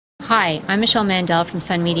Hi, I'm Michelle Mandel from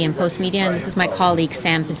Sun Media and Post Media, and this is my colleague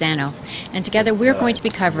Sam Pisano. And together we're going to be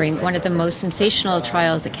covering one of the most sensational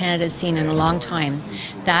trials that Canada has seen in a long time,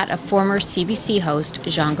 that of former CBC host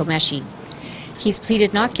Jean Ghomeshi. He's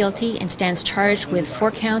pleaded not guilty and stands charged with 4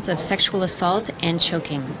 counts of sexual assault and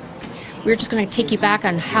choking. We're just going to take you back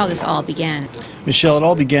on how this all began. Michelle, it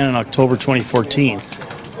all began in October 2014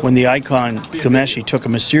 when the icon Ghomeshi took a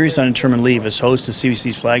mysterious undetermined leave as host of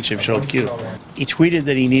CBC's flagship show Q. He tweeted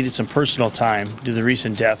that he needed some personal time due to the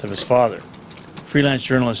recent death of his father. Freelance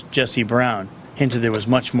journalist Jesse Brown hinted there was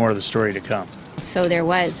much more of the story to come. So there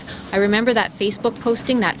was. I remember that Facebook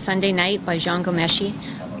posting that Sunday night by Jean Ghomeshi.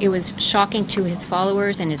 It was shocking to his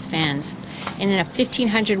followers and his fans. And in a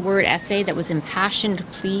 1,500-word essay that was impassioned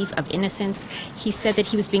plea of innocence, he said that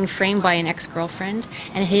he was being framed by an ex-girlfriend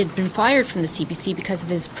and he had been fired from the CBC because of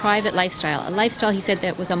his private lifestyle. A lifestyle, he said,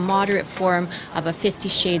 that was a moderate form of a 50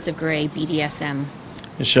 Shades of Grey BDSM.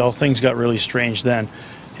 Michelle, things got really strange then.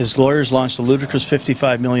 His lawyers launched a ludicrous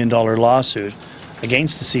 $55 million lawsuit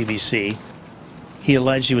against the CBC. He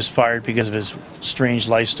alleged he was fired because of his strange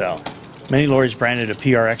lifestyle. Many lawyers branded it a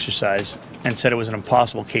PR exercise and said it was an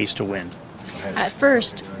impossible case to win. At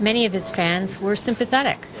first, many of his fans were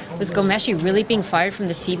sympathetic. Was Ghomeshi really being fired from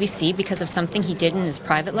the CBC because of something he did in his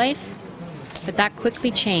private life? But that quickly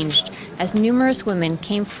changed as numerous women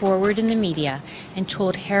came forward in the media and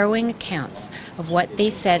told harrowing accounts of what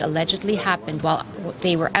they said allegedly happened while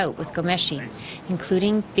they were out with Ghomeshi,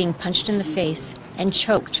 including being punched in the face and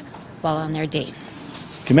choked while on their date.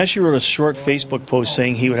 Ghomeshi wrote a short Facebook post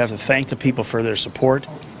saying he would have to thank the people for their support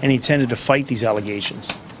and he intended to fight these allegations.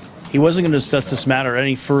 He wasn't going to discuss this matter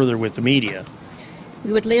any further with the media.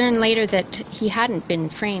 We would learn later that he hadn't been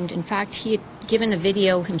framed. In fact, he had given a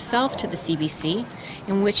video himself to the CBC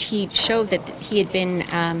in which he showed that he had been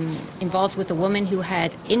involved with a woman who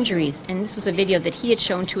had injuries, and this was a video that he had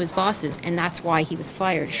shown to his bosses, and that's why he was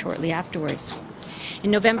fired shortly afterwards. In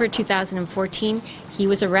November 2014, he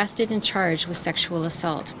was arrested and charged with sexual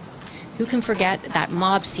assault. Who can forget that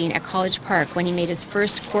mob scene at College Park when he made his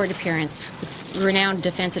first court appearance with renowned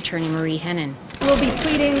defense attorney Marie Hennen? We'll be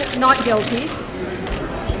pleading not guilty.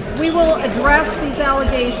 We will address these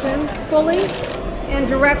allegations fully and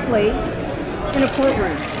directly in a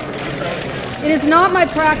courtroom. It is not my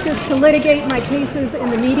practice to litigate my cases in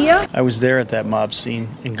the media. I was there at that mob scene,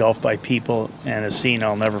 engulfed by people, and a scene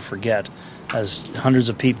I'll never forget, as hundreds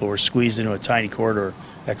of people were squeezed into a tiny corridor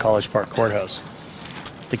at College Park Courthouse.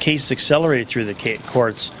 The case accelerated through the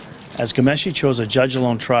courts as Ghomeshi chose a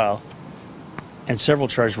judge-alone trial and several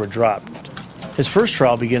charges were dropped. His first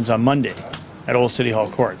trial begins on Monday at Old City Hall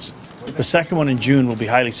Courts. The second one in June will be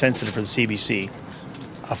highly sensitive for the CBC.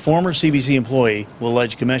 A former CBC employee will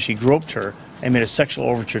allege Ghomeshi groped her and made a sexual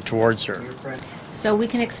overture towards her. So we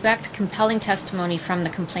can expect compelling testimony from the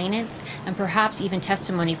complainants and perhaps even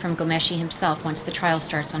testimony from Ghomeshi himself once the trial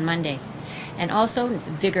starts on Monday. And also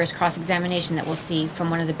vigorous cross-examination that we'll see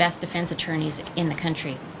from one of the best defense attorneys in the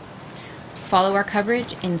country. Follow our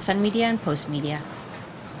coverage in Sun Media and Post Media.